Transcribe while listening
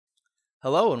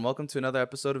Hello and welcome to another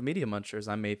episode of Media Munchers.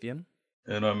 I'm Mathian.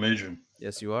 And I'm Major.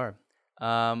 Yes, you are.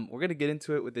 We're going to get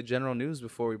into it with the general news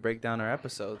before we break down our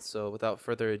episodes. So, without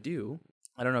further ado,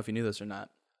 I don't know if you knew this or not,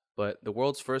 but the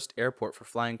world's first airport for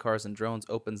flying cars and drones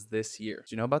opens this year.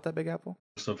 Do you know about that, Big Apple?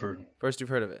 First I've heard. First, you've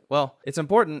heard of it. Well, it's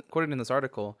important. According to this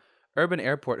article, Urban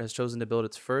Airport has chosen to build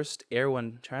its first Air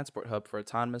One transport hub for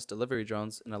autonomous delivery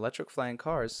drones and electric flying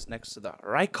cars next to the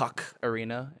Rycock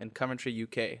Arena in Coventry,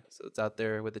 UK. So it's out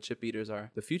there where the chip eaters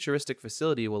are. The futuristic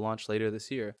facility will launch later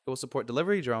this year. It will support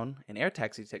delivery drone and air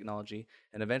taxi technology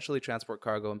and eventually transport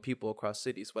cargo and people across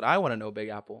cities. What I want to know, Big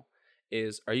Apple,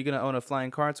 is are you going to own a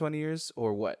flying car in 20 years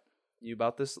or what? You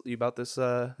about this?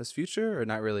 This future or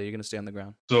not really? You're going to stay on the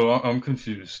ground? So I'm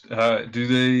confused. Do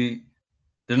they?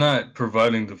 They're not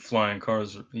providing the flying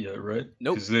cars yet, right?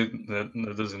 Nope. Because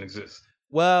that doesn't exist.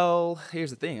 Well,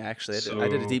 here's the thing. Actually, I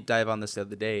did a So deep dive on this the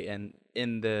other day, and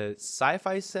in the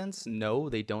sci-fi sense, no,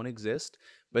 they don't exist.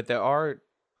 But there are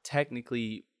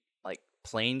technically like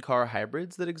plane car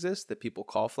hybrids that exist that people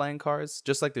call flying cars.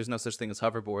 Just like there's no such thing as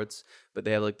hoverboards, but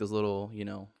they have like those little,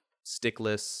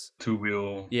 stickless, two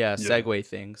wheel, yeah, yeah, Segway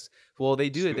things. Well, they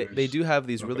scooters. do have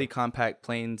these Okay. really compact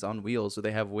planes on wheels, so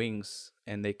they have wings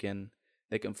and they can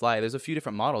fly. There's a few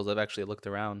different models I've actually looked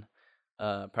around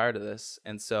prior to this,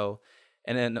 and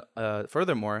then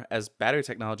furthermore, as battery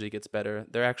technology gets better,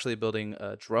 they're actually building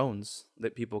drones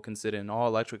that people can sit in, all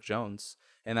electric drones,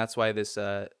 and that's why this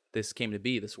came to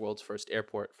be this world's first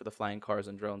airport for the flying cars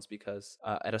and drones because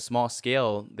at a small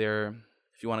scale, they're,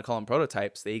 if you want to call them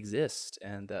prototypes, they exist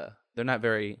and they're not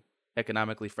very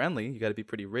economically friendly. You got to be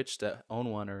pretty rich to own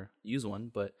one or use one.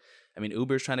 But I mean,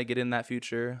 Uber's trying to get in that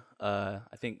future. I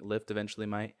think Lyft eventually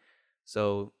might.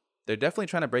 So they're definitely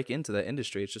trying to break into that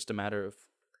industry. It's just a matter of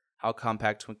how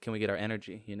compact can we get our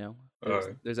energy. All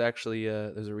right. There's actually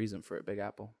there's a reason for it. Big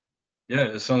Apple. Yeah,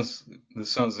 this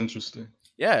sounds interesting.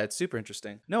 Yeah, it's super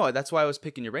interesting. No, that's why I was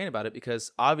picking your brain about it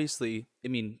because obviously, I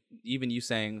mean, even you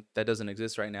saying that doesn't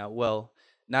exist right now, well,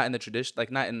 not in the tradition,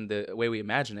 like not in the way we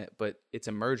imagine it, but it's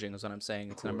emerging is what I'm saying.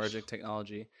 Of It's an course. emerging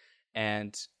technology.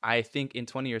 And I think in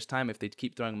 20 years time, if they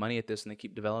keep throwing money at this and they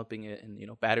keep developing it and,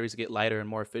 batteries get lighter and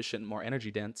more efficient and more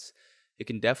energy dense, it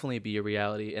can definitely be a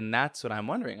reality. And that's what I'm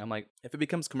wondering. I'm like, if it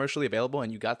becomes commercially available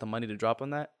and you got the money to drop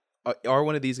on that, are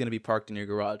one of these going to be parked in your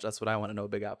garage? That's what I want to know,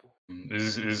 Big Apple.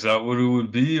 Is that what it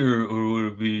would be, or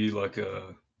would it be like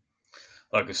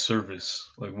a service?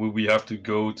 Like, would we have to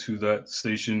go to that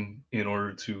station in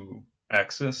order to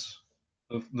access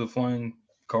the flying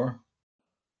car?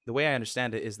 The way I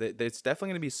understand it is that it's definitely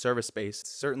going to be service based.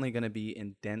 It's certainly going to be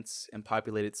in dense and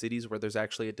populated cities where there's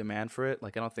actually a demand for it.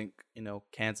 Like I don't think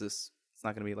Kansas. It's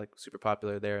not going to be like super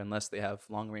popular there unless they have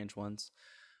long range ones.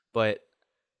 But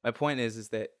my point is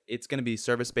that it's going to be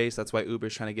service based. That's why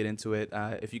Uber's trying to get into it.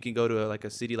 If you can go to like a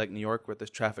city like New York where the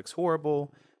traffic's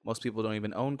horrible, most people don't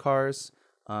even own cars.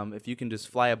 If you can just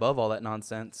fly above all that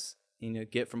nonsense,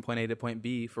 get from point A to point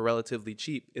B for relatively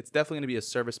cheap, it's definitely going to be a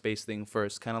service based thing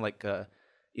first, kind of like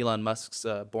Elon Musk's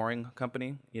boring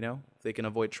company. If they can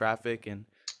avoid traffic and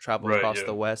travel Right. across Yeah.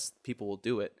 the West, people will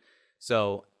do it.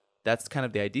 So that's kind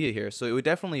of the idea here. So it would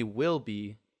definitely will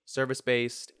be service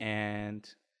based and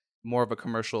more of a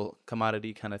commercial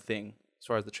commodity kind of thing as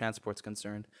far as the transport's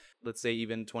concerned. Let's say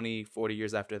even 20, 40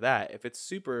 years after that, if it's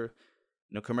super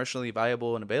commercially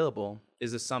viable and available,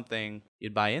 is this something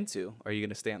you'd buy into? Or are you going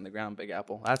to stay on the ground, Big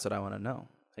Apple? That's what I want to know.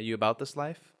 Are you about this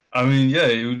life? I mean, yeah,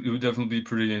 it would definitely be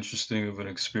pretty interesting of an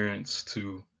experience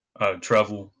to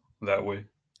travel that way.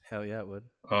 Hell yeah, it would.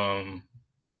 Um,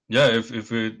 yeah, if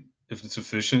it's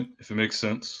efficient, if it makes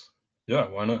sense, yeah,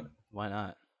 why not? Why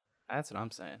not? That's what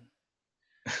I'm saying.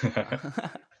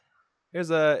 Here's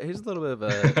a little bit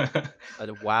of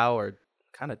a wow or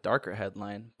kind of darker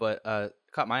headline, but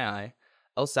caught my eye.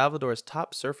 El Salvador's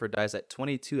top surfer dies at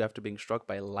 22 after being struck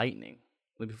by lightning.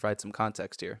 Let me provide some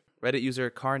context here. Reddit user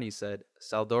Carney said,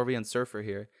 Salvadorian surfer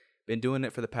here, been doing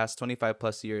it for the past 25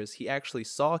 plus years. He actually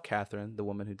saw Catherine, the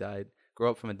woman who died,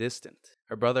 grow up from a distance.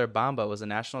 Her brother Bamba was a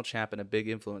national champ and a big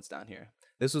influence down here.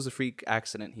 This was a freak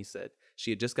accident, he said.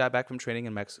 She had just got back from training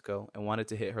in Mexico and wanted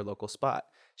to hit her local spot.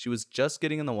 She was just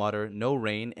getting in the water, no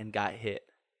rain, and got hit.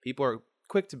 People are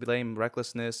quick to blame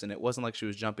recklessness, and it wasn't like she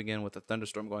was jumping in with a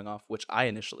thunderstorm going off, which I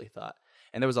initially thought.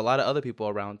 And there was a lot of other people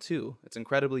around too. It's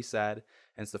incredibly sad,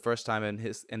 and it's the first time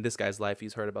in this guy's life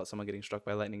he's heard about someone getting struck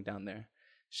by lightning down there.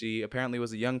 She apparently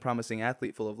was a young, promising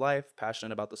athlete full of life,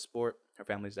 passionate about the sport. Her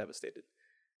family's devastated.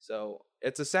 So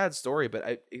it's a sad story,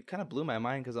 but it kind of blew my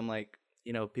mind because I'm like,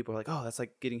 people are like, oh, that's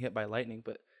like getting hit by lightning,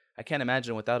 but I can't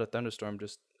imagine without a thunderstorm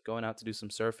just going out to do some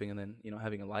surfing and then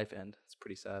having a life end. It's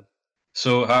pretty sad.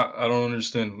 So how I don't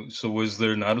understand. So was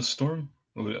there not a storm?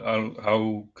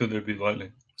 How could there be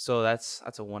lightning? So that's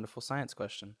a wonderful science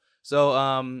question. So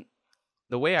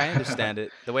the way I understand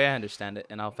it,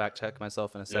 and I'll fact check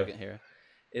myself in a Yeah. second here,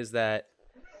 is that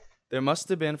there must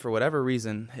have been, for whatever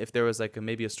reason, if there was like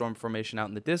maybe a storm formation out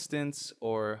in the distance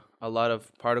or a lot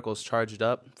of particles charged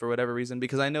up for whatever reason.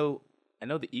 Because I know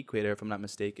the equator, if I'm not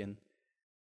mistaken,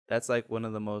 that's like one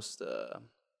of the most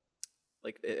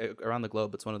around the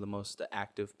globe. It's one of the most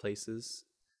active places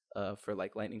for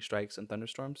like lightning strikes and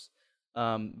thunderstorms.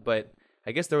 But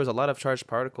I guess there was a lot of charged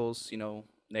particles,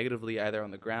 negatively either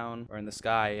on the ground or in the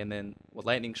sky. And then with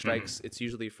lightning Hmm. strikes, it's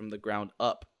usually from the ground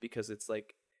up because it's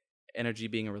like energy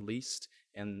being released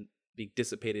and being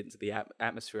dissipated into the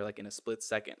atmosphere like in a split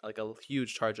second, like a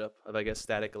huge charge up of, I guess,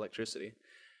 static electricity.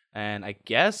 And I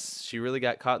guess she really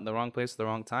got caught in the wrong place at the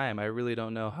wrong time. I really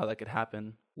don't know how that could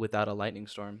happen without a lightning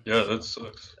storm. Yeah, that So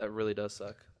sucks. that really does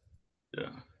suck. Yeah.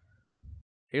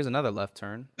 Here's another left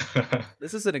turn.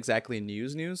 This isn't exactly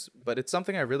news, but it's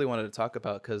something I really wanted to talk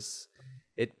about because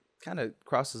it kind of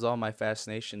crosses all my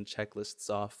fascination checklists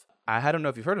off. I don't know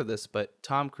if you've heard of this, but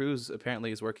Tom Cruise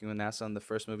apparently is working with NASA on the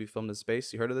first movie filmed in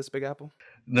space. You heard of this, Big Apple?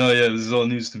 No, yeah, this is all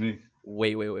news to me.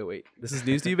 Wait. This is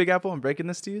news to you, Big Apple? I'm breaking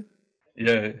this to you?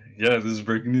 Yeah, yeah, this is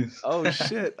breaking news. Oh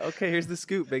shit. Okay, here's the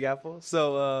scoop, Big Apple.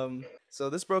 So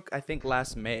this broke I think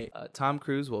last May. Tom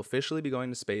Cruise will officially be going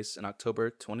to space in October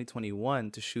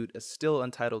 2021 to shoot a still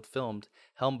untitled film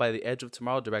helmed by the Edge of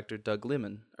Tomorrow director Doug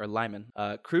Liman.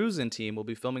 Cruise and team will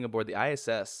be filming aboard the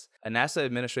ISS. A NASA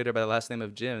administrator by the last name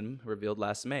of Jim revealed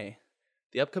last May.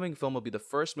 The upcoming film will be the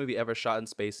first movie ever shot in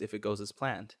space if it goes as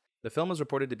planned. The film is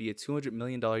reported to be a $200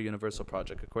 million Universal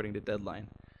project, according to Deadline.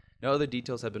 No other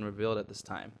details have been revealed at this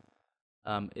time.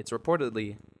 It's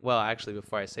reportedly, well, actually,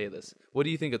 before I say this, what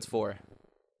do you think it's for?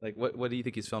 Like, what do you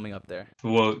think he's filming up there?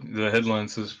 Well, the headline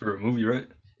says for a movie, right?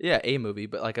 Yeah, a movie,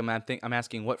 but like I'm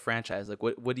asking what franchise? Like,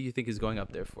 what do you think he's going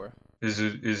up there for? Is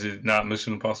it not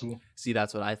Mission Impossible? See,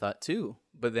 that's what I thought too.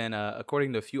 But then,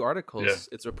 according to a few Yeah. articles,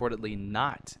 it's reportedly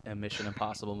not a Mission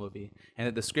Impossible movie, and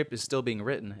that the script is still being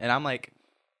written. And I'm like,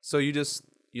 so you're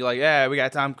like, yeah, we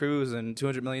got Tom Cruise and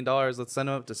 $200 million. Let's send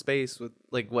him up to space with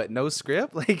like what? No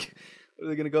script? Like, are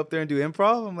they gonna go up there and do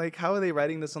improv? I'm like, how are they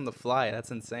writing this on the fly?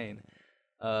 That's insane.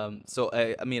 So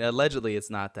I mean, allegedly it's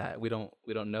not that. We don't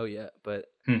know yet, but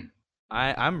Hmm.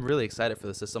 I'm really excited for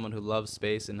this as someone who loves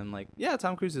space, and I'm like, yeah,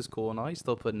 Tom Cruise is cool and all. He's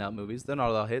still putting out movies. They're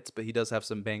not all hits, but he does have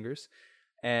some bangers,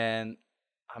 and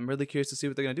I'm really curious to see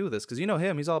what they're gonna do with this because you know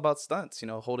him. He's all about stunts.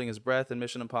 Holding his breath in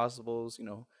Mission Impossible's.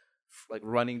 Like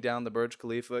running down the Burj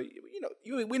Khalifa.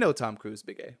 We know Tom Cruise,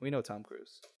 Big A. We know Tom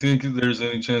Cruise. Think there's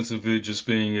any chance of it just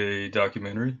being a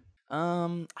documentary?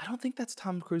 I don't think that's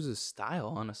Tom Cruise's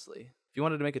style, honestly. If you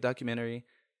wanted to make a documentary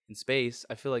in space,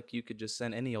 I feel like you could just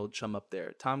send any old chum up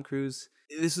there. Tom Cruise,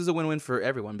 this is a win-win for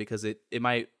everyone because it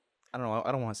might, I don't know,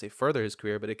 I don't want to say further his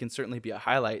career, but it can certainly be a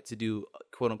highlight to do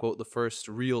quote unquote the first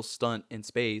real stunt in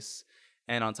space.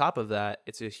 And on top of that,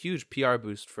 it's a huge PR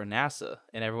boost for NASA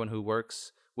and everyone who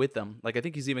works with them. Like I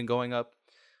think he's even going up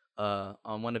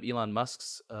on one of Elon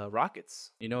Musk's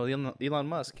rockets. Elon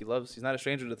Musk, he's not a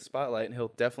stranger to the spotlight, and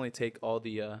he'll definitely take all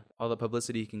the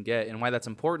publicity he can get. And why that's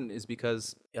important is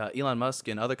because Elon Musk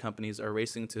and other companies are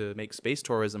racing to make space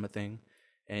tourism a thing,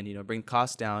 and bring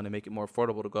costs down and make it more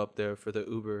affordable to go up there for the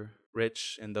uber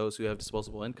rich and those who have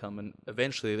disposable income. And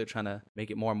eventually they're trying to make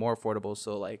it more and more affordable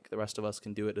so like the rest of us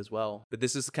can do it as well. But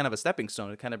this is kind of a stepping stone.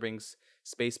 It kind of brings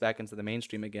space back into the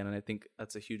mainstream again, and I think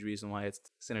that's a huge reason why it's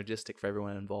synergistic for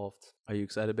everyone involved. Are you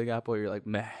excited, Big Apple, or you're like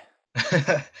meh?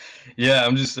 Yeah,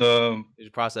 I'm just You're I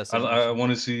processing I emotions.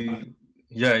 want to see.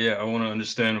 Yeah, yeah, I want to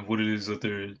understand what it is that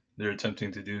they're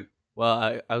attempting to do.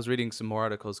 Well, I was reading some more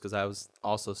articles because I was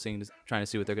also trying to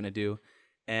see what they're gonna do.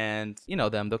 And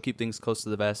they'll keep things close to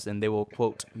the vest, and they will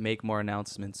quote make more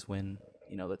announcements when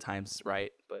the time's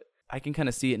right. But I can kind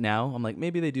of see it now. I'm like,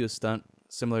 maybe they do a stunt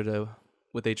similar to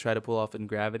what they try to pull off in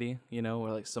Gravity,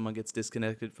 where like someone gets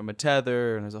disconnected from a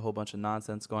tether and there's a whole bunch of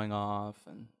nonsense going off.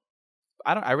 And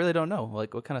I really don't know.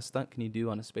 Like, what kind of stunt can you do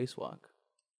on a spacewalk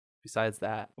besides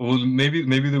that? Well, maybe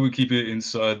they would keep it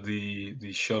inside the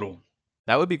shuttle.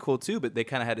 That would be cool too, but they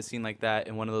kind of had a scene like that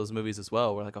in one of those movies as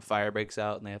well, where like a fire breaks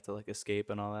out and they have to like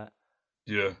escape and all that.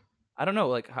 Yeah. I don't know,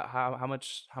 like how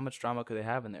much drama could they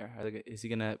have in there?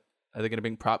 Are they gonna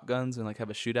bring prop guns and like have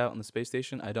a shootout on the space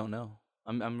station? I don't know.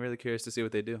 I'm really curious to see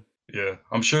what they do. Yeah,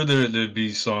 I'm sure there'd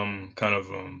be some kind of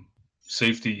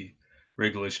safety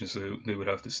regulations that they would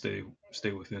have to stay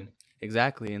within.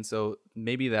 Exactly, and so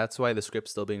maybe that's why the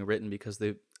script's still being written because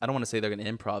I don't want to say they're gonna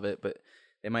improv it, but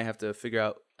they might have to figure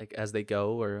out like as they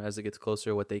go or as it gets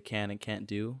closer what they can and can't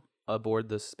do aboard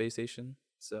the space station.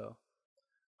 So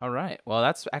All right. Well,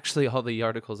 that's actually all the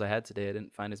articles I had today. I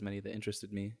didn't find as many that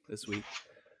interested me this week.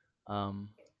 Um,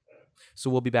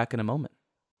 so we'll be back in a moment.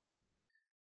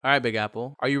 All right, Big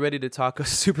Apple. Are you ready to talk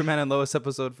Superman and Lois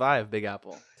episode 5, Big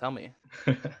Apple? Tell me.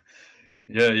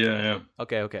 Yeah, yeah,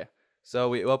 Okay, okay. So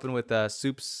we open with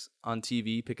Soups on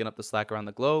TV picking up the slack around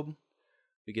the globe.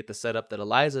 We get the setup that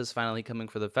Eliza is finally coming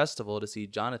for the festival to see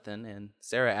Jonathan, and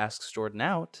Sarah asks Jordan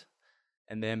out.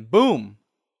 And then, boom!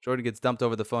 Jordan gets dumped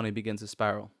over the phone and begins to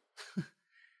spiral.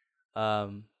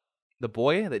 um, the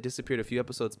boy that disappeared a few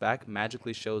episodes back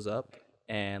magically shows up,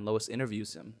 and Lois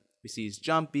interviews him. We see he's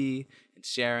jumpy, and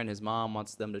Sharon, his mom,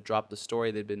 wants them to drop the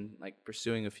story they'd been like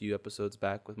pursuing a few episodes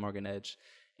back with Morgan Edge,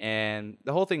 and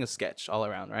the whole thing is sketch all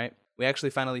around, right? We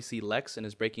actually finally see Lex in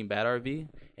his Breaking Bad RV,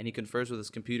 and he confers with his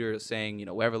computer saying,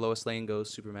 wherever Lois Lane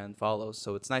goes, Superman follows.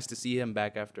 So it's nice to see him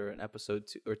back after an episode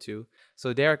or two.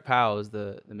 So Derek Powell is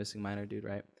the missing minor dude,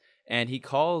 right? And he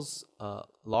calls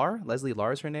Leslie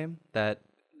Lar is her name, that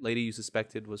lady you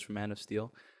suspected was from Man of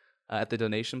Steel, at the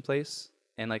donation place,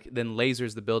 and like then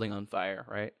lasers the building on fire,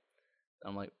 right?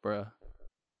 I'm like, bruh.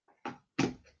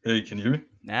 Hey, can you hear me?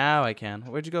 Now I can.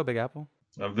 Where'd you go, Big Apple?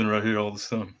 I've been right here all this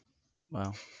time.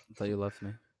 Wow, I thought you left me.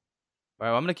 All right,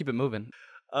 well, I'm gonna keep it moving.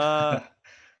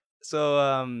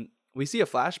 So we see a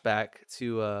flashback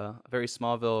to a very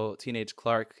Smallville teenage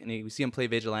Clark, and we see him play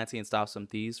vigilante and stop some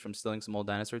thieves from stealing some old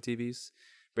dinosaur TVs,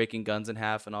 breaking guns in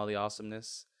half, and all the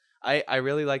awesomeness. I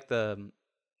really like the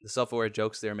self-aware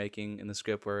jokes they're making in the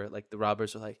script, where like the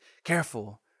robbers are like,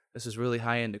 "Careful, this is really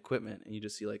high-end equipment," and you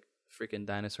just see like freaking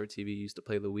dinosaur TV used to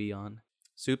play the Wii on.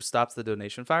 Soup stops the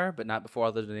donation fire, but not before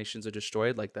all the donations are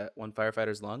destroyed, like that one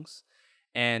firefighter's lungs.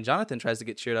 And Jonathan tries to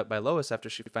get cheered up by Lois after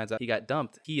she finds out he got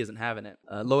dumped. He isn't having it.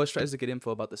 Lois tries to get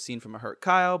info about the scene from a hurt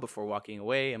Kyle before walking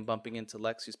away and bumping into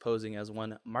Lex, who's posing as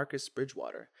one Marcus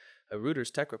Bridgewater, a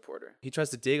Reuters tech reporter. He tries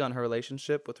to dig on her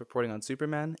relationship with reporting on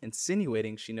Superman,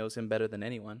 insinuating she knows him better than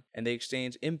anyone, and they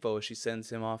exchange info as she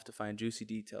sends him off to find juicy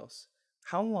details.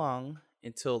 How long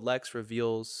until Lex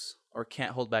reveals or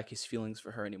can't hold back his feelings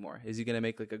for her anymore? Is he going to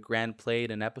make like a grand play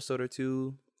in an episode or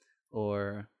two?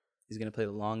 Or he's going to play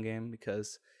the long game?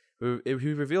 Because he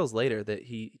reveals later that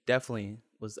he definitely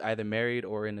was either married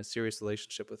or in a serious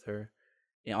relationship with her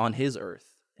on his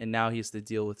Earth. And now he has to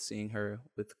deal with seeing her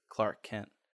with Clark Kent.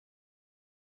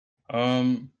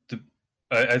 The,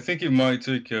 I think it might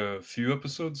take a few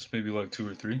episodes, maybe like 2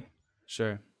 or 3.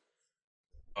 Sure.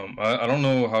 I don't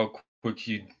know how quick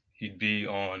he'd be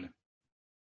on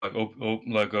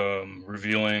like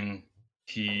revealing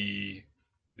he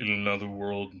in another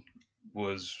world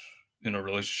was in a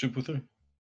relationship with her.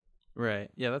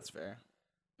 Right. Yeah, that's fair.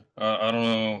 I don't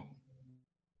know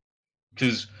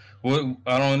because what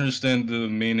I don't understand the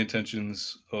main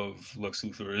intentions of Lex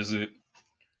Luthor. Is it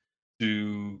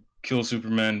to kill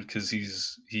Superman because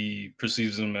he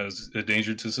perceives him as a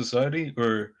danger to society,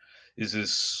 or is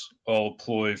this all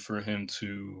ploy for him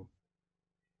to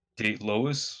date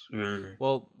Lois, or is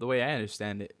Well, the way I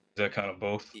understand it, that kind of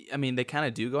both? I mean, they kind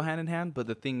of do go hand in hand, but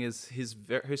the thing is, his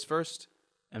first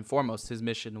and foremost, his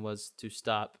mission was to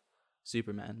stop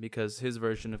Superman, because his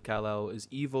version of Kal-El is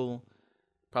evil,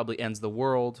 probably ends the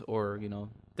world, or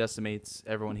decimates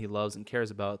everyone he loves and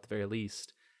cares about at the very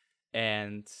least.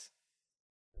 And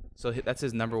so that's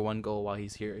his number one goal while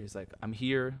he's here. He's like, I'm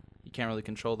here. He can't really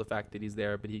control the fact that he's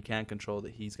there, but he can control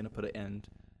that he's going to put an end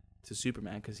to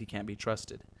Superman because he can't be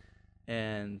trusted.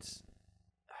 And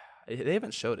they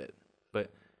haven't showed it,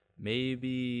 but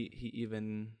maybe he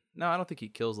even... No, I don't think he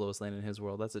kills Lois Lane in his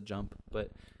world. That's a jump.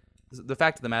 But the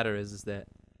fact of the matter is that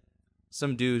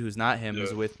some dude who's not him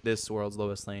is with this world's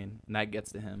Lois Lane, and that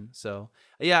gets to him. So,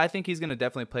 yeah, I think he's going to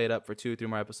definitely play it up for 2 or 3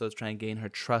 more episodes, try and gain her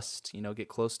trust, get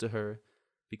close to her,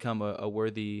 become a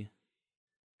worthy,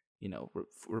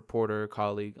 reporter,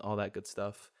 colleague, all that good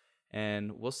stuff.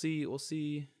 And we'll see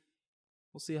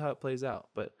how it plays out.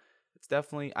 But it's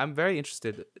definitely, I'm very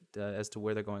interested as to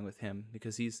where they're going with him,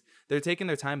 because they're taking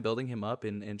their time building him up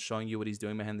and showing you what he's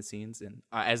doing behind the scenes, and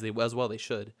as well they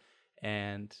should.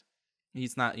 And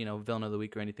he's not, villain of the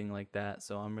week or anything like that.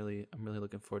 So I'm really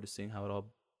looking forward to seeing how it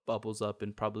all bubbles up,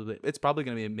 and it's probably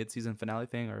going to be a mid-season finale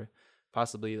thing, or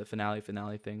possibly the finale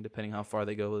thing, depending how far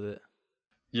they go with it.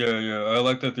 Yeah, yeah. I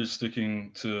like that they're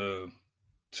sticking to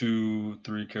 2,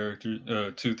 3 characters,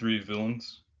 2, 3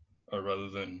 villains, rather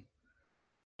than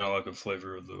like a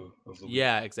flavor of the week.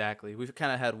 Yeah, exactly. We've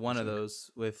kind of had one of Sure. those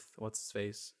with what's his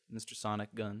face, Mr.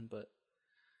 Sonic Gun, but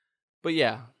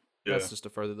yeah, Yeah. that's just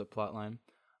to further the plot line.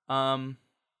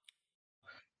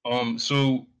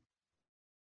 So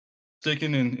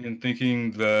sticking in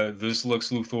thinking that this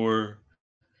Lex Luthor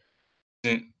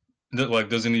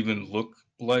doesn't even look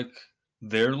like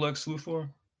their Lex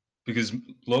Luthor. because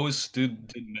Lois did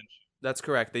mention That's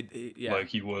correct. Yeah. like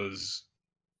he wasn't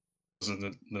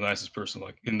the nicest person.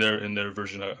 Like in their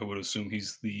version, I would assume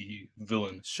he's the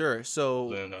villain. Sure. So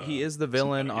Then he is the somehow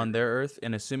villain on here. their Earth,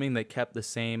 and assuming they kept the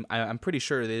same, I'm pretty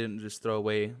sure they didn't just throw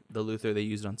away the Luthor they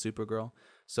used on Supergirl.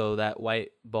 So that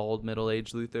white, bald,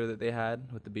 middle-aged Luthor that they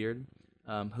had with the beard,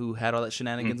 who had all that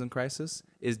shenanigans Mhm. in Crisis,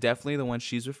 is definitely the one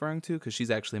she's referring to because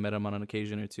she's actually met him on an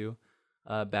occasion or two,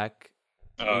 back.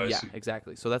 I Yeah, see.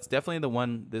 exactly. So that's definitely the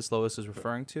one this Lois is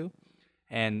referring to.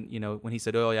 And when he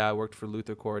said, "Oh yeah, I worked for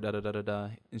Luther Core," da da da da da,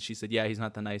 and she said, "Yeah, he's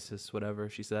not the nicest," whatever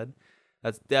she said.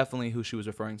 That's definitely who she was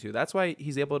referring to. That's why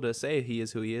he's able to say he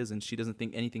is who he is, and she doesn't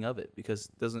think anything of it because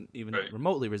it doesn't even Right.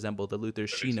 remotely resemble the Luther Right.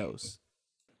 she Exactly. knows.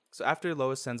 So after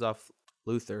Lois sends off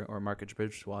Luther or Marcus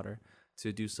Bridgewater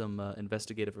to do some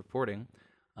investigative reporting,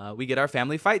 we get our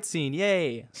family fight scene.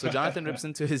 Yay! So Jonathan rips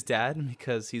into his dad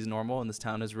because he's normal and this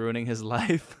town is ruining his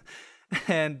life,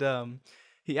 and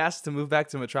he asks to move back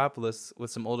to Metropolis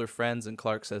with some older friends, and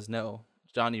Clark says no.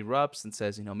 John erupts and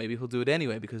says, maybe he'll do it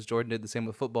anyway because Jordan did the same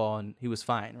with football and he was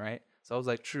fine, right? So I was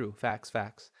like, true, facts,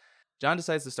 facts. John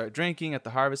decides to start drinking at the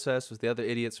Harvest Fest with the other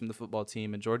idiots from the football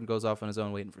team, and Jordan goes off on his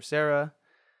own waiting for Sarah.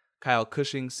 Kyle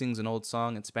Cushing sings an old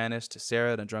song in Spanish to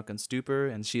Sarah in a drunken stupor,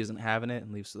 and she isn't having it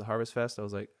and leaves to the Harvest Fest. I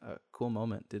was like, cool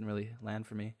moment. Didn't really land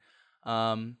for me.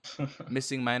 Um,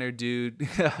 Missing minor dude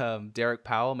Derek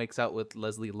Powell makes out with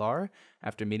Leslie Lar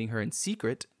after meeting her in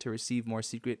secret to receive more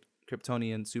secret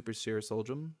Kryptonian super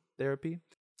serosoldium therapy.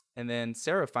 And then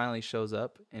Sarah finally shows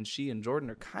up, and she and Jordan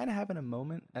are kind of having a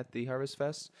moment at the Harvest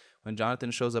Fest when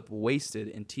Jonathan shows up wasted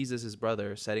and teases his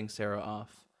brother, setting Sarah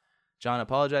off. John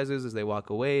apologizes as they walk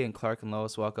away, and Clark and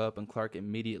Lois walk up, and Clark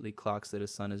immediately clocks that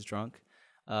his son is drunk.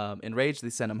 Enraged, they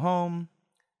send him home.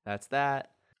 That's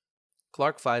that.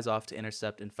 Clark flies off to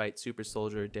intercept and fight super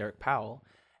soldier Derek Powell,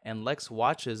 and Lex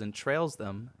watches and trails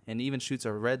them and even shoots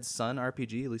a red sun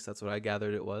RPG, at least that's what I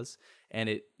gathered it was, and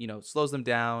it, slows them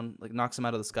down, like knocks them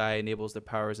out of the sky, enables their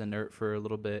powers inert for a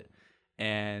little bit,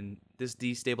 and this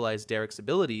destabilizes Derek's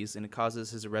abilities and it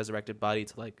causes his resurrected body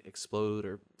to like explode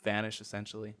or vanish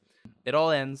essentially. It all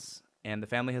ends and the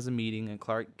family has a meeting, and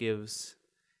Clark gives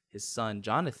his son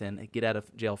Jonathan a get out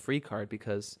of jail free card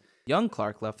because young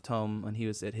Clark left home when he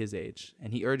was at his age,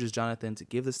 and he urges Jonathan to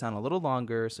give this town a little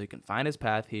longer so he can find his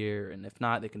path here, and if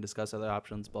not, they can discuss other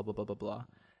options, blah, blah, blah, blah, blah.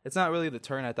 It's not really the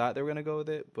turn I thought they were going to go with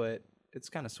it, but it's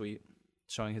kind of sweet,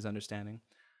 showing his understanding.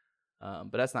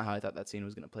 But that's not how I thought that scene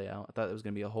was going to play out. I thought it was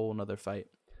going to be a whole nother fight.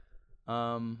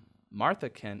 Martha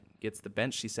Kent gets the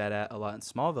bench she sat at a lot in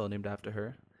Smallville named after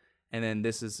her. And then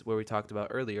this is where we talked about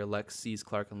earlier. Lex sees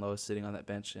Clark and Lois sitting on that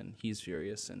bench, and he's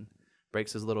furious and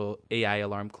breaks his little AI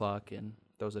alarm clock and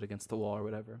throws it against the wall or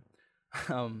whatever.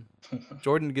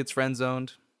 Jordan gets friend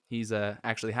zoned. He's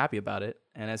actually happy about it.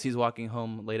 And as he's walking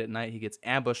home late at night, he gets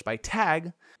ambushed by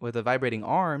Tag with the vibrating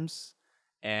arms.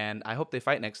 And I hope they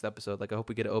fight next episode. Like, I hope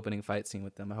we get an opening fight scene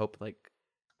with them. I hope, like,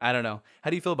 I don't know. How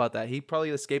do you feel about that? He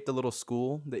probably escaped the little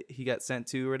school that he got sent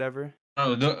to or whatever.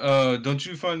 Don't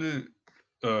you find it,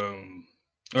 um,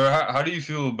 or how do you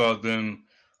feel about them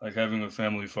like having a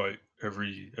family fight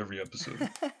every episode?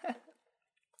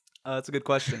 That's a good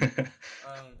question.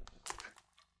 Um,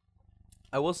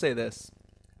 I will say this.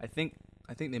 I think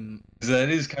 'Cause that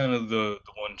is kind of the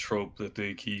one trope that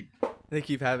they keep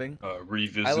having. I like I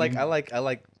revisiting. like I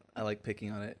like I like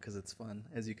picking on it because it's fun,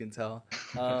 as you can tell.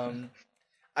 Um,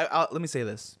 let me say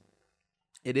this.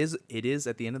 It is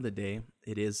at the end of the day,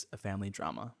 it is a family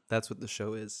drama. That's what the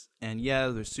show is. And yeah,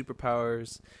 there's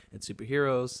superpowers and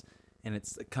superheroes, and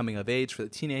it's like coming of age for the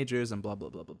teenagers and blah blah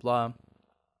blah blah blah.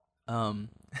 Um,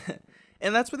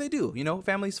 and that's what they do.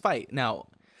 Families fight. Now,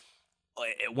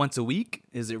 once a week,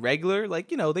 is it regular? Like,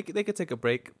 they could take a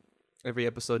break every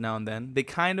episode now and then. They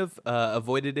kind of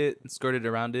avoided it and skirted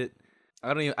around it.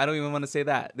 I don't even want to say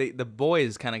that. The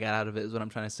boys kind of got out of it is what I'm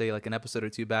trying to say, like an episode or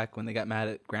two back when they got mad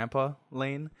at Grandpa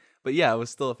Lane. But yeah, it was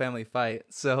still a family fight.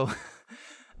 So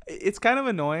it's kind of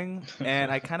annoying,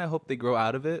 and I kind of hope they grow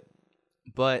out of it.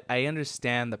 But I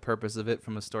understand the purpose of it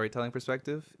from a storytelling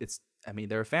perspective. I mean,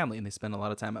 they're a family and they spend a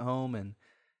lot of time at home, and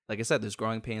like I said, there's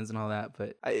growing pains and all that.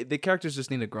 But the characters just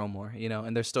need to grow more,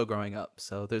 and they're still growing up.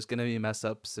 So there's gonna be mess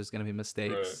ups, there's gonna be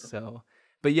mistakes. Right. So,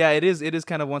 but yeah, it is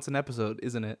kind of once an episode,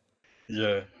 isn't it?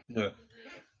 Yeah. Yeah.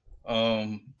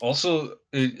 Also,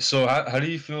 so how do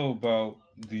you feel about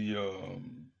the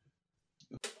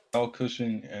Al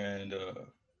Cushing and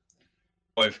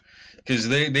wife? Because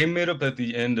they made up at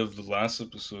the end of the last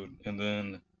episode, and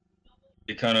then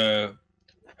they kind of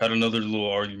had another little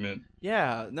argument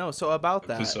Yeah, no. So about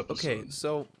this that, okay. episode.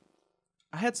 So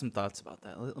I had some thoughts about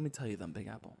that. Let me tell you them, Big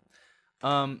Apple.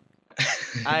 Um,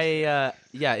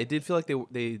 Yeah, it did feel like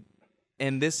they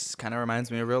and this kind of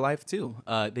reminds me of real life too.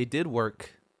 They did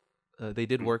work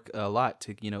a lot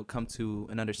to come to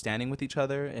an understanding with each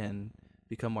other and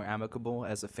become more amicable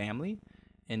as a family,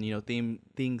 and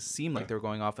things seem like Yeah. they were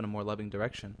going off in a more loving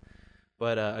direction.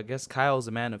 But I guess Kyle's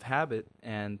a man of habit,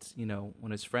 and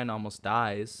when his friend almost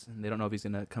dies, and they don't know if he's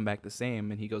gonna come back the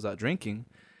same, and he goes out drinking,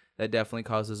 that definitely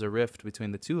causes a rift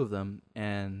between the two of them.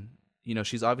 And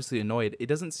she's obviously annoyed. It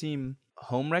doesn't seem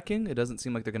home wrecking. It doesn't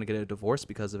seem like they're gonna get a divorce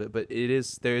because of it, but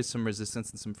there is some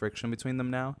resistance and some friction between them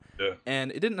now. Yeah.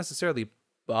 And it didn't necessarily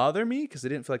bother me because it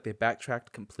didn't feel like they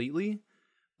backtracked completely,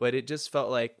 but it just felt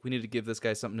like we need to give this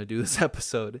guy something to do this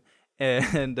episode.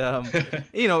 And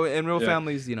in real Yeah.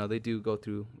 families, they do go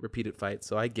through repeated fights,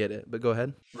 so I get it. But go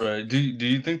ahead. Right. Do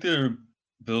you think they're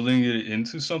building it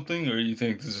into something, or you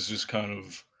think this is just kind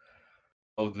of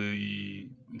how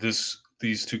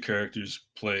these two characters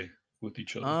play with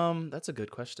each other That's a good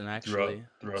question, actually.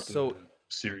 throughout So, the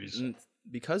series? n-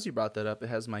 because you brought that up, it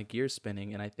has my gears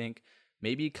spinning, and I think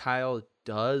maybe Kyle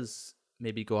does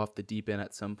maybe go off the deep end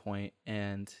at some point,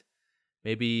 and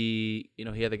maybe he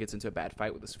either gets into a bad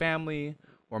fight with his family,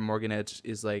 or Morgan Edge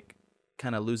is like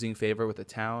kind of losing favor with the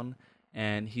town,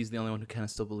 and he's the only one who kind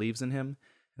of still believes in him,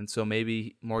 and so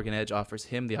maybe Morgan Edge offers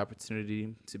him the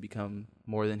opportunity to become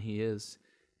more than he is,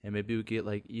 and maybe we get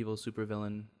like evil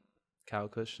supervillain Kyle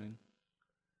Cushing.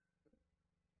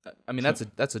 I mean, So,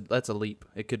 that's a leap.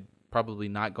 It could probably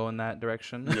not go in that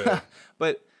direction, yeah.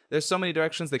 but there's so many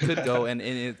directions they could go, and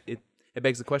it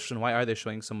begs the question: why are they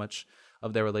showing so much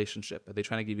of their relationship? Are they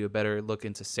trying to give you a better look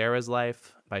into Sarah's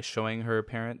life by showing her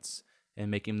parents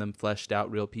and making them fleshed out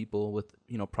real people with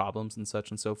problems and such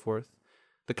and so forth?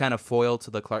 The kind of foil to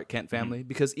the Clark Kent Mhm. family,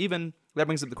 because even that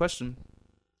brings up the question.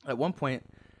 At one point,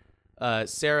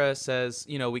 Sarah says,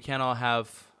 we can't all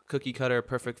have cookie cutter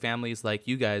perfect families like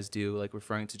you guys do, like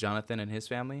referring to Jonathan and his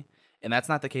family. And that's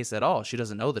not the case at all. She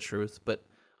doesn't know the truth, but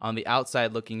on the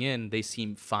outside looking in, they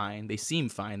seem fine. They seem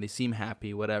fine. They seem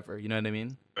happy, whatever. You know what I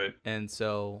mean? Right. And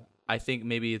so I think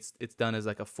maybe it's done as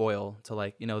like a foil to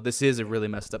like, this is a really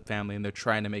messed up family and they're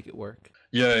trying to make it work.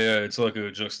 Yeah, yeah. It's like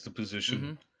a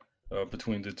juxtaposition Hmm.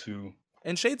 between the two,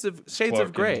 And shades of Clark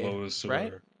and gray, Lois, or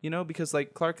right? whatever. Because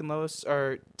like Clark and Lois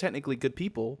are technically good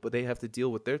people, but they have to deal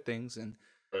with their things, and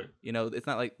Right. it's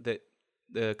not like that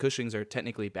the Cushings are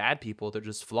technically bad people. They're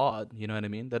just flawed. You know what I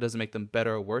mean? That doesn't make them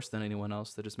better or worse than anyone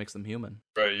else. That just makes them human.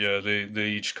 Right. Yeah. They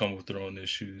each come with their own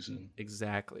issues and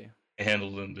Exactly.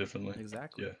 handle them differently.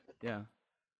 Exactly. Yeah. Yeah.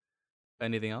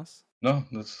 Anything else? No,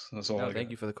 that's all No, I thank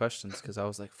got. you for the questions, because I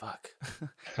was like, fuck,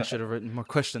 I should have written more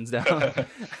questions down.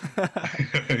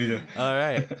 Yeah. All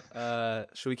right.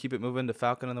 Should we keep it moving to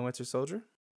Falcon and the Winter Soldier?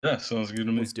 Yeah, sounds good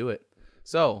to me. Let's do it.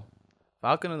 So,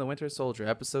 Falcon and the Winter Soldier,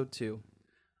 episode 2.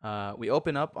 We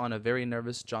open up on a very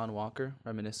nervous John Walker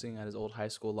reminiscing at his old high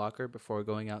school locker before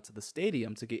going out to the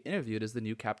stadium to get interviewed as the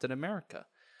new Captain America.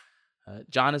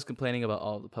 John is complaining about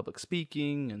all the public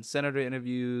speaking and senator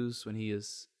interviews when he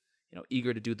is,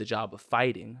 eager to do the job of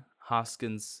fighting.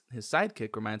 Hoskins, his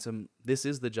sidekick, reminds him this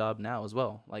is the job now as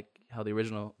well, like how the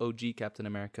original OG Captain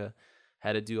America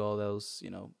had to do all those,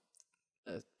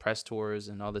 press tours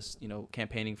and all this,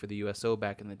 campaigning for the USO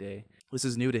back in the day. This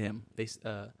is new to him.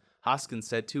 Hoskins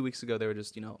said 2 weeks ago they were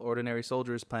just, ordinary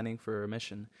soldiers planning for a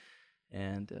mission,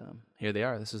 and here they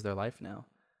are. This is their life now.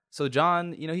 So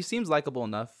John, he seems likable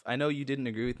enough. I know you didn't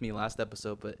agree with me last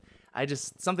episode, but I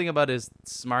just something about his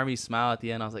smarmy smile at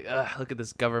the end. I was like, ugh, look at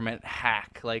this government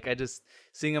hack. Like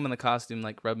seeing him in the costume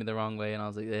like rubbed me the wrong way, and I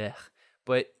was like, ugh.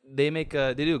 But they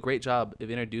do a great job of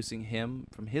introducing him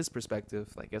from his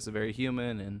perspective, like as a very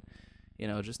human, and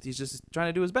he's just trying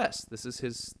to do his best. This is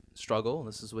his struggle.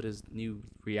 This is what his new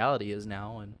reality is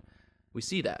now, and we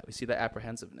see that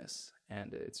apprehensiveness,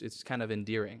 and it's kind of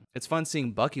endearing. It's fun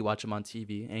seeing Bucky watch him on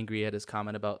TV, angry at his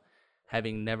comment about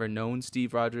having never known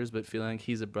Steve Rogers but feeling like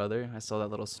he's a brother. I saw that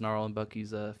little snarl in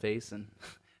Bucky's face, and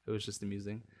it was just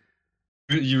amusing.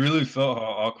 You really felt how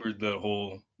awkward that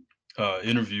whole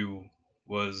interview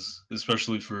was,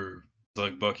 especially for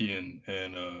like Bucky and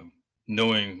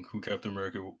knowing who Captain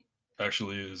America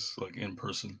actually is, like in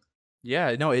person.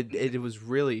 Yeah, no, it was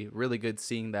really, really good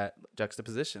seeing that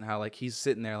juxtaposition. How like he's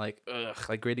sitting there like ugh,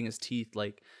 like grating his teeth,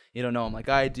 like you don't know him like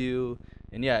I do,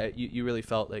 and yeah, you really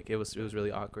felt like it was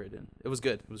really awkward, and it was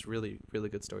good. It was really, really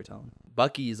good storytelling.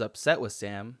 Bucky is upset with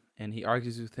Sam, and he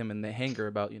argues with him in the hangar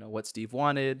about what Steve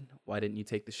wanted. Why didn't you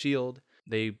take the shield?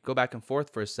 They go back and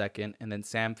forth for a second, and then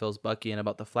Sam fills Bucky in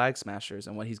about the Flag Smashers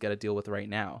and what he's got to deal with right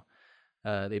now.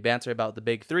 They banter about the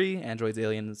big three, androids,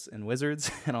 aliens, and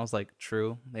wizards. And I was like,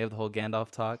 true. They have the whole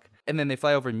Gandalf talk. And then they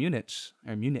fly over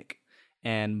Munich.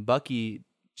 And Bucky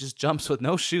just jumps with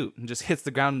no chute and just hits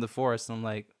the ground in the forest. And I'm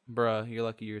like, bruh, you're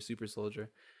lucky you're a super soldier.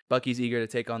 Bucky's eager to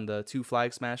take on the two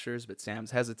flag smashers, but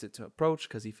Sam's hesitant to approach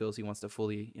because he feels he wants to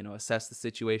fully, assess the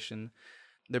situation.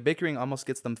 Their bickering almost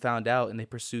gets them found out, and they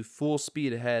pursue full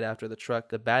speed ahead after the truck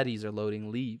the baddies are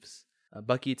loading leaves.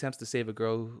 Bucky attempts to save a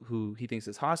girl who he thinks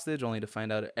is hostage, only to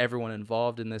find out everyone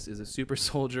involved in this is a super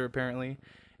soldier, apparently.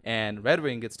 And Red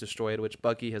Wing gets destroyed, which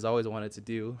Bucky has always wanted to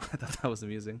do. I thought that was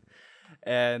amusing.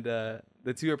 And the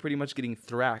two are pretty much getting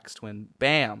thraxed when,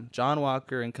 bam, John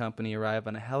Walker and company arrive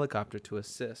on a helicopter to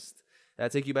assist. Did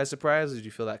that take you by surprise, or did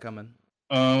you feel that coming?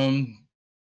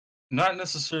 Not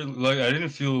necessarily. Like, I didn't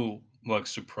feel like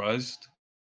surprised.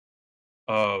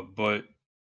 But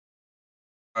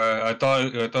I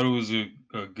thought it was a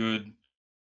good.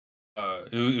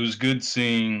 It was good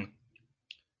seeing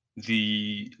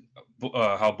the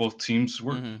how both teams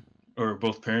work, Mm-hmm. or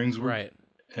both pairings work, Right.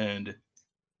 and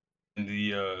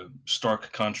the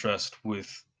stark contrast with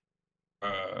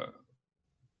uh,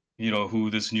 who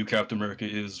this new Captain America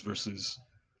is versus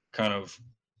kind of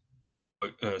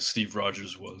what Steve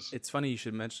Rogers was It's funny you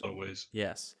should mention. in a lot of ways.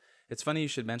 Yes. It's funny you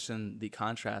should mention the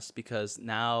contrast because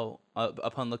now,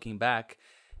 upon looking back,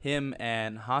 him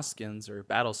and Hoskins, or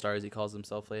Battlestar as he calls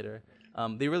himself later,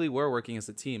 they really were working as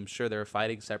a team. Sure, they were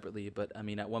fighting separately, but I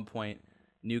mean, at one point,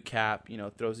 New Cap,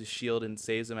 throws his shield and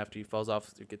saves him after he falls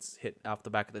off, or gets hit off the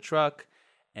back of the truck.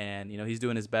 And, he's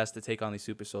doing his best to take on these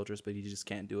super soldiers, but he just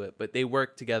can't do it. But they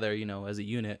work together, as a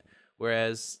unit.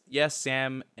 Whereas, yes,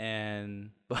 Sam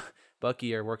and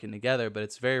Bucky are working together, but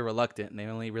it's very reluctant, and they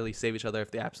only really save each other if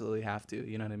they absolutely have to.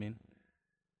 You know what I mean?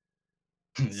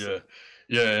 Yeah,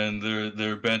 yeah, and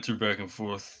their banter back and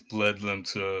forth led them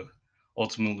to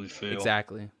ultimately fail.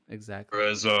 Exactly. Exactly.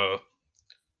 Whereas with,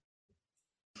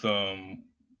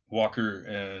 Walker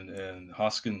and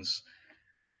Hoskins,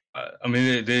 I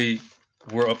mean they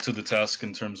were up to the task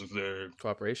in terms of their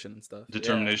Cooperation and stuff. Yeah.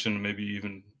 determination, maybe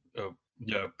even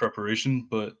preparation,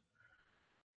 but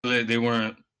they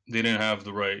weren't they didn't have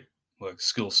the right like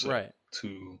skill set Right.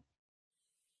 to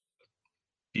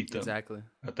beat them Exactly.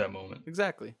 at that moment.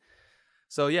 Exactly.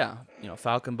 So yeah,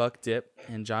 Falcon Buck dip,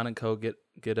 and John and Co get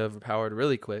overpowered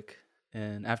really quick.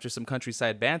 And after some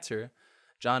countryside banter,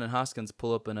 John and Hoskins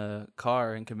pull up in a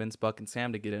car and convince Buck and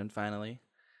Sam to get in finally.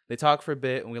 They talk for a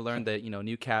bit, and we learn that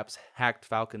New Cap's hacked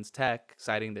Falcon's tech,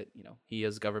 citing that he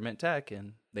is government tech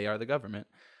and they are the government.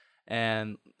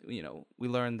 And we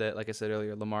learned that, like I said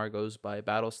earlier, Lamar goes by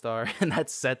Battlestar, and that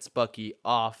sets Bucky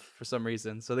off for some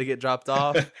reason. So they get dropped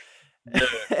off. Yeah.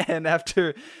 And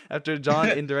after John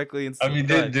indirectly I mean,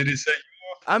 did it say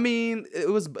I mean, it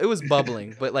was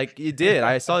bubbling, but like you did.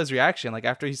 I saw his reaction. Like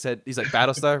after he's like,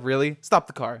 Battlestar, really? Stop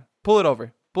the car. Pull it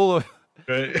over. right?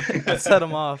 That set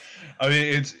him off. I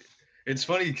mean, it's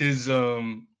funny because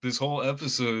this whole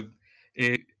episode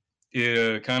it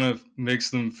kind of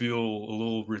makes them feel a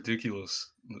little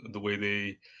ridiculous the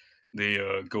way they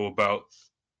go about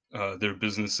their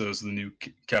business as the new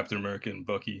Captain America and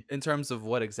Bucky. In terms of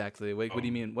what exactly? Wait, what do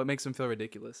you Um, mean? What makes him feel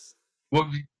ridiculous? well,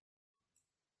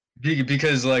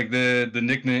 because like the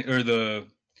nickname or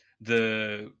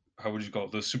the how would you call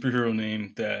it, the superhero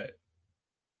name that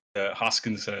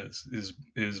Hoskins has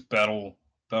is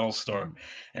Battlestar,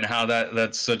 and how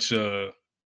that's such a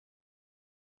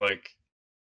like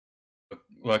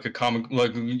like a comic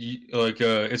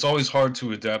it's always hard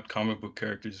to adapt comic book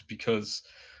characters because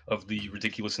of the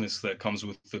ridiculousness that comes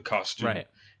with the costume Right.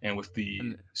 and with the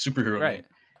And superhero name, right.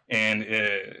 and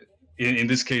in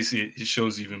this case it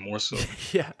shows even more so,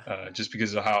 Yeah. just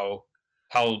because of how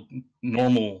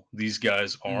normal these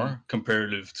guys Mm. are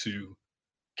comparative to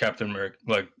Captain America,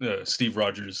 like Steve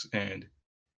Rogers and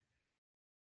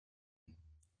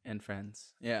And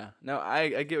friends. Yeah. No,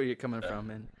 I get where you're coming uh,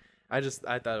 from, and I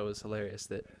thought it was hilarious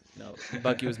that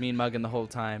Bucky was mean mugging the whole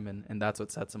time, and that's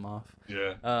what sets him off.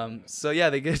 yeah. So yeah,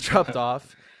 they get dropped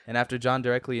off, and after John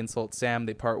directly insults Sam,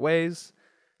 they part ways.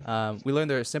 We learn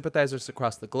there are sympathizers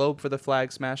across the globe for the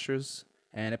Flag Smashers,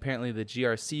 and apparently the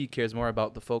GRC cares more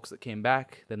about the folks that came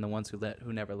back than the ones who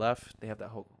never left. They have that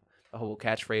whole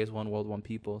catchphrase, "One world, one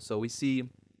people." So we see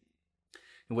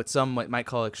what some might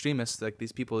call extremists, like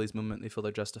these people, these movement, they feel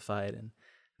they're justified, and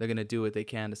they're gonna do what they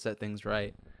can to set things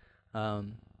right.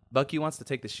 Bucky wants to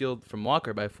take the shield from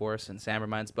Walker by force, and Sam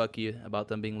reminds Bucky about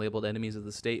them being labeled enemies of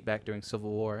the state back during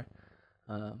Civil War.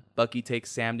 Bucky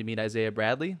takes Sam to meet Isaiah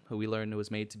Bradley, who we learned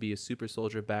was made to be a super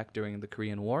soldier back during the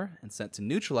Korean War and sent to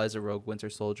neutralize a rogue Winter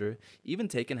Soldier, even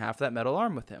taking half that metal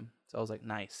arm with him. So I was like,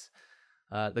 nice.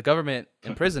 The government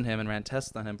imprisoned him and ran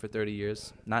tests on him for 30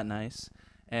 years. Not nice.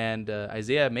 And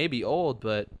Isaiah may be old,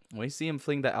 but when we see him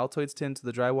fling that Altoids tin to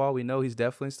the drywall, we know he's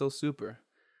definitely still super.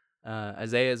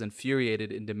 Isaiah is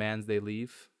infuriated and demands they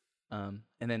leave. And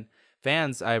then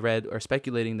fans, I read, are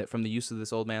speculating that from the use of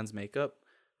this old man's makeup,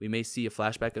 we may see a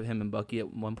flashback of him and Bucky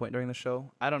at one point during the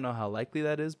show. I don't know how likely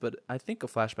that is, but I think a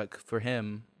flashback for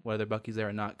him, whether Bucky's there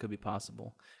or not, could be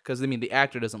possible. Because I mean, the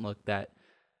actor doesn't look that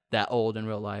old in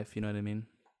real life. You know what I mean?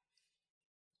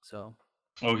 So.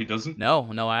 Oh, he doesn't. No,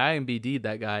 I IMDb'd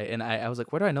that guy, and I was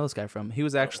like, where do I know this guy from? He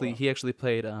was actually wow. he actually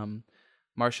played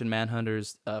Martian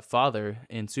Manhunter's father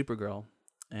in Supergirl,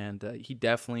 and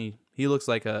he looks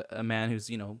like a man who's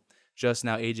just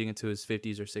now aging into his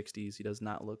 50s or 60s. He does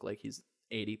not look like he's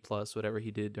 80 plus, whatever he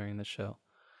did during the show.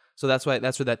 So that's where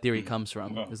that theory comes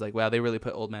from. Wow. It's like, wow, they really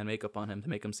put old man makeup on him to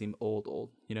make him seem old.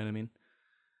 You know what I mean?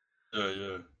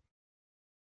 Yeah.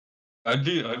 I'd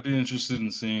be interested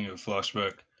in seeing a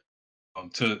flashback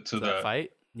to To that that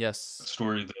fight, yes,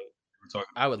 story that we were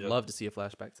talking I about. would Yeah. love to see a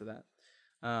flashback to that.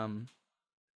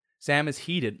 Sam is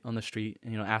heated on the street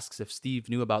and asks if Steve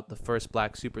knew about the first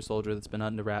black super soldier that's been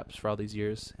under wraps for all these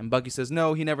years. And Bucky says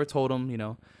no, he never told him,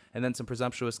 And then some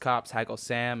presumptuous cops haggle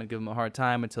Sam and give him a hard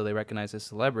time until they recognize his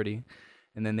celebrity.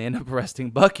 And then they end up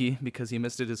arresting Bucky because he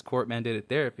missed his court-mandated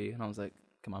therapy. And I was like,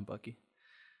 come on, Bucky.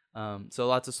 So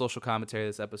lots of social commentary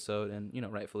this episode, and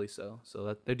rightfully so. So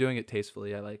that they're doing it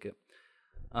tastefully. I like it.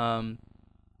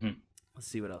 Let's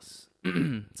see what else.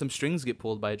 Some strings get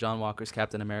pulled by John Walker's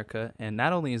Captain America, and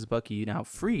not only is Bucky now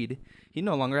freed, he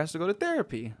no longer has to go to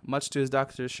therapy, much to his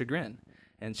doctor's chagrin.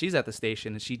 And she's at the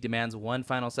station, and she demands one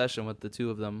final session with the two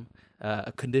of them,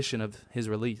 a condition of his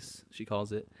release, she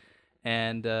calls it.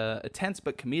 And a tense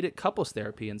but comedic couples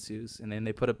therapy ensues, and then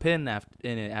they put a pin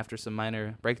in it after some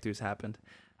minor breakthroughs happened.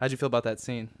 How'd you feel about that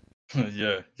scene?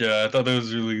 yeah. I thought that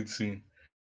was a really good scene.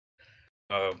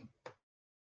 Yeah.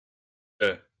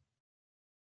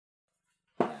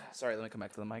 Sorry, let me come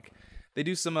back to the mic. They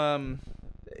do some,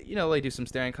 they do some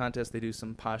staring contests. They do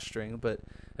some posturing, but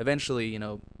eventually,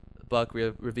 Buck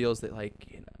reveals that why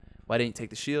didn't you take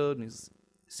the shield? And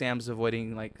Sam's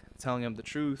avoiding telling him the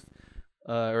truth,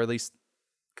 or at least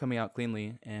coming out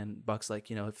cleanly. And Buck's like,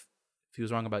 if he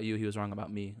was wrong about you, he was wrong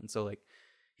about me. And so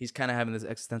he's kind of having this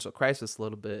existential crisis a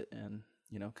little bit, and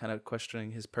kind of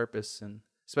questioning his purpose, and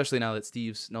especially now that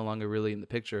Steve's no longer really in the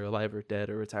picture, alive or dead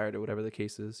or retired or whatever the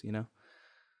case is,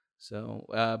 So,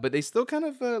 but they still kind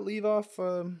of leave off,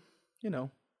 kind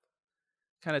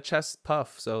of chest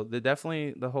puff. So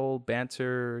the whole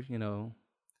banter,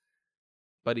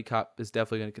 buddy cop is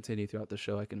definitely going to continue throughout the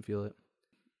show. I can feel it.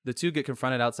 The two get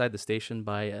confronted outside the station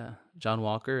by John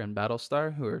Walker and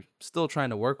Battlestar, who are still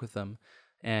trying to work with them.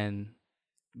 And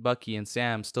Bucky and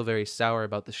Sam, still very sour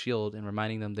about the shield and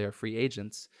reminding them they're free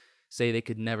agents, say they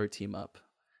could never team up.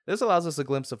 This allows us a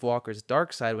glimpse of Walker's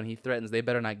dark side when he threatens they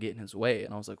better not get in his way.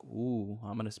 And I was like, ooh,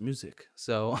 ominous music.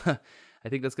 So I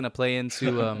think that's going to play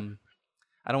into,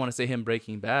 I don't want to say him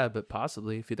Breaking Bad, but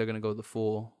possibly if they're going to go the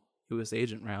full U.S.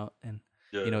 agent route. And,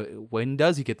 when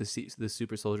does he get the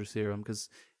super soldier serum? Because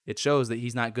it shows that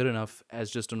he's not good enough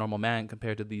as just a normal man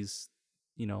compared to these,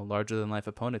 larger than life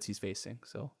opponents he's facing.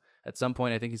 So at some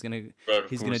point, I think he's going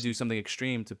to do something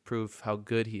extreme to prove how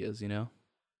good he is,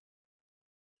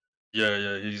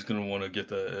 Yeah, he's gonna want to get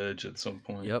that edge at some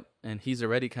point. Yep, and he's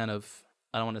already kind of,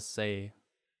 I don't want to say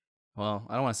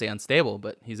unstable,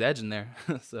 but he's edging there.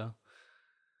 So,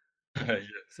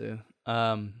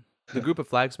 the group of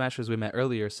flag smashers we met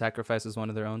earlier sacrifices one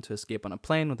of their own to escape on a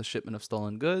plane with a shipment of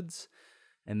stolen goods.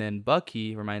 And then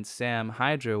Bucky reminds Sam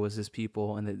Hydra was his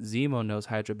people and that Zemo knows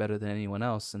Hydra better than anyone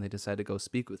else, and they decide to go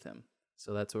speak with him.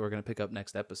 So that's what we're going to pick up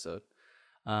next episode.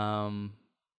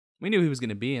 We knew he was going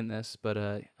to be in this, but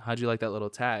how'd you like that little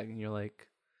tag? And you're like,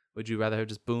 would you rather have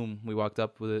just boom, we walked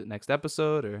up with it next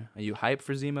episode, or are you hyped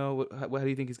for Zemo? How do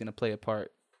you think he's going to play a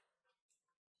part?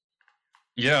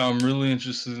 Yeah, I'm really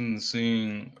interested in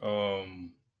seeing.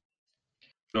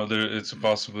 It's a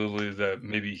possibility that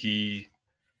maybe he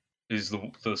is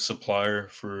the supplier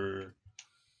for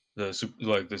the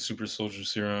super soldier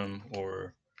serum,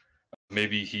 or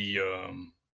maybe he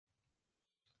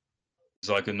is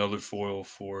like another foil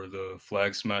for the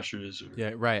flag smashers. Or,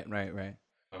 Yeah, right.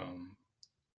 Um,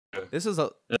 This is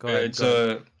a go yeah, ahead. it's go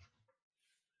ahead.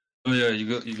 Oh yeah,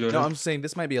 you go. No, I'm saying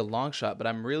this might be a long shot, but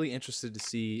I'm really interested to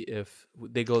see if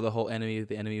they go the whole the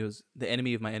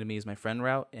enemy of my enemy is my friend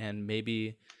route, and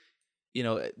maybe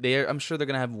I'm sure they're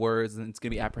gonna have words and it's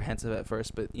gonna be apprehensive at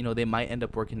first, but they might end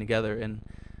up working together. And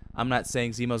I'm not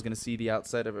saying Zemo's gonna see the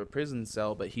outside of a prison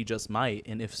cell, but he just might.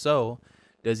 And if so,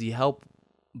 does he help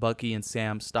Bucky and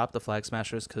Sam stop the Flag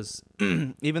Smashers? Because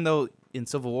even though in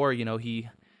Civil War, he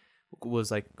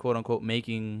was quote unquote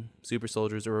making super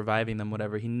soldiers or reviving them,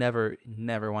 whatever, he never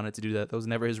wanted to do that. That was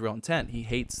never his real intent. He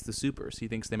hates the supers. He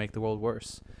thinks they make the world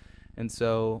worse. And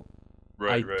so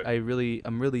Right, right. I'm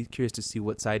really curious to see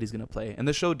what side he's gonna play. And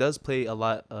the show does play a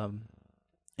lot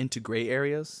into gray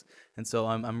areas, and so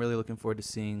I'm really looking forward to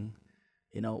seeing,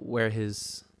 where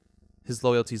his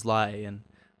loyalties lie and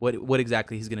what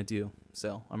exactly he's gonna do.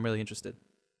 So I'm really interested.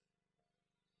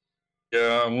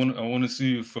 Yeah, I want to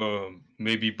see if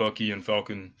maybe Bucky and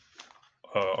Falcon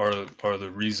are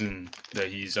the reason that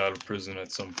he's out of prison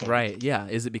at some point. Right? Yeah.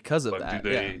 Is it because of Like, do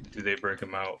that? Yeah. they break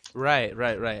him out? Right.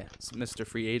 Right. Right. It's Mr.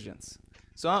 Free Agents.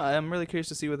 So I'm really curious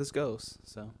to see where this goes.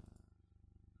 So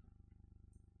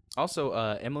also,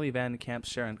 Emily Van Camp's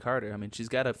Sharon Carter. I mean, she's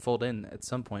got to fold in at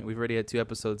some point. We've already had 2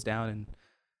 episodes down,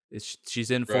 and she's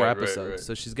in four Right, right, episodes, right.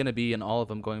 so she's gonna be in all of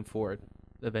them going forward,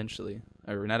 eventually,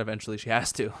 or not eventually. She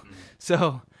has to. Mhm.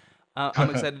 So I'm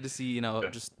excited to see, Yeah,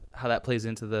 just how that plays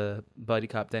into the buddy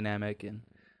cop dynamic and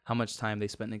how much time they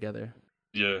spent together.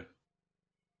 yeah.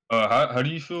 How do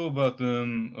you feel about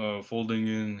them folding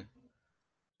in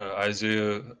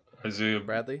Isaiah?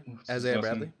 Bradley, What's his Isaiah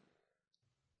last name?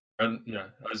 Bradley. Yeah,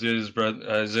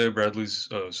 Isaiah Bradley's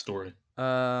story.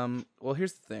 Well,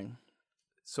 here's the thing.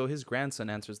 So his grandson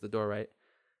answers the door, right?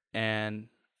 And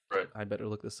Right. I better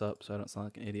look this up so I don't sound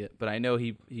like an idiot. But I know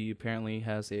he apparently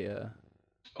has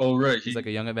Oh, right. he's like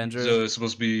a young He's Avenger.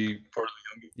 supposed to be part of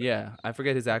the Young Yeah, Avengers. I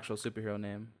forget his actual superhero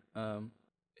name.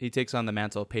 He takes on the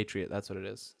mantle of Patriot. That's what it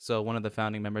is. So one of the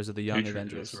founding members of the Young Patriot.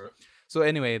 That's Avengers. right. So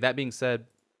anyway, that being said,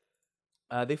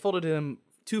 they folded him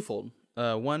twofold.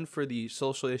 One for the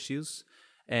social issues,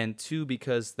 and two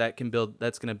because that's going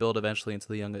to build eventually into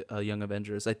the Young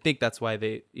Avengers. I think that's why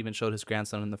they even showed his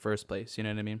grandson in the first place. You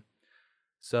know what I mean?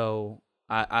 So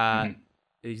I Hmm.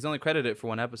 he's only credited for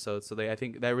one episode. So I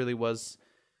think that really was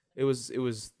it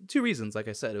was two reasons. Like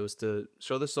I said, it was to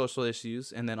show the social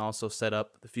issues and then also set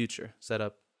up the future, set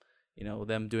up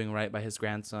them doing right by his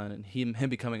grandson and him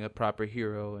becoming a proper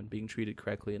hero and being treated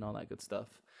correctly and all that good stuff.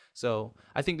 So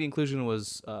I think the inclusion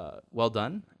was well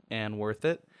done and worth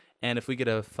it. And if we get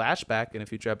a flashback in a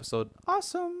future episode,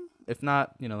 awesome. If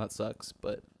not, that sucks.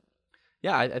 But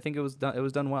yeah, I think it was done. It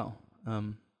was done well.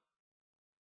 Do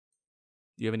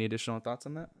you have any additional thoughts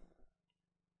on that?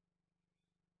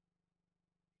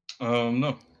 No,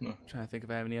 no. I'm trying to think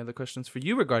if I have any other questions for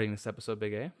you regarding this episode,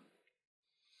 Big A.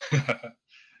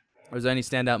 Was there any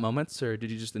standout moments, or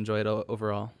did you just enjoy it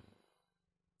overall?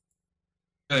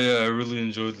 Yeah, I really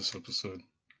enjoyed this episode.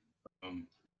 Um,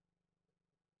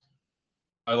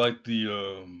 I like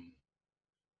the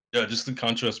yeah, just the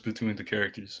contrast between the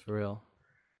characters, For real.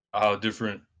 how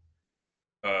different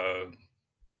uh,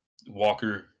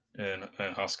 Walker and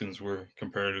Hoskins were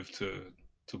comparative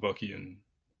to Bucky and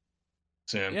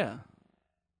Sam. Yeah.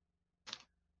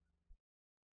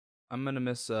 I'm gonna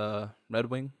miss Red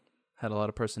Wing. Had a lot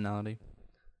of personality.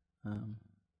 Um,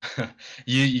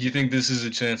 You think this is a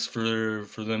chance for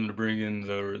them to bring in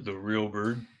the real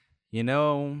bird? you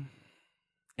know,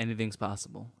 anything's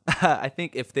possible. I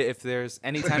think if there's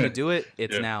any time to do it,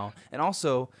 it's Yeah, now. And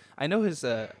also, I know his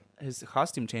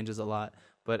costume changes a lot,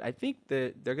 but I think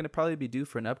that they're gonna probably be due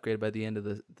for an upgrade by the end of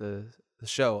the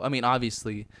show. I mean,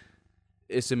 obviously,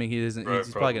 assuming he isn't, right,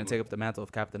 he's probably gonna probably. take up the mantle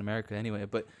of Captain America anyway.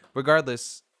 But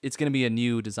regardless, it's gonna be a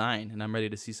new design, and I'm ready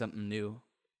to see something new.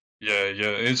 Yeah, yeah.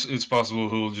 It's possible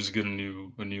he'll just get a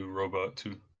new robot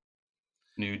too,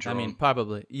 new I mean, drone.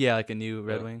 probably, yeah, like a new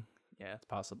Red Yeah, Wing. Yeah, it's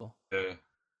possible. yeah.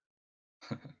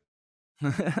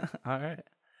 All right.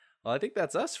 Well, I think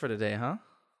that's us for today, huh?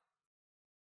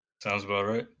 Sounds about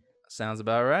right. Sounds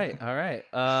about right. All right.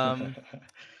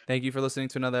 Thank you for listening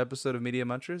to another episode of Media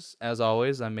Munchers. As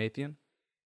always, I'm Mathian.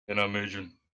 And I'm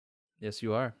Adrian. Yes,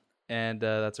 you are. And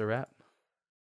that's a wrap.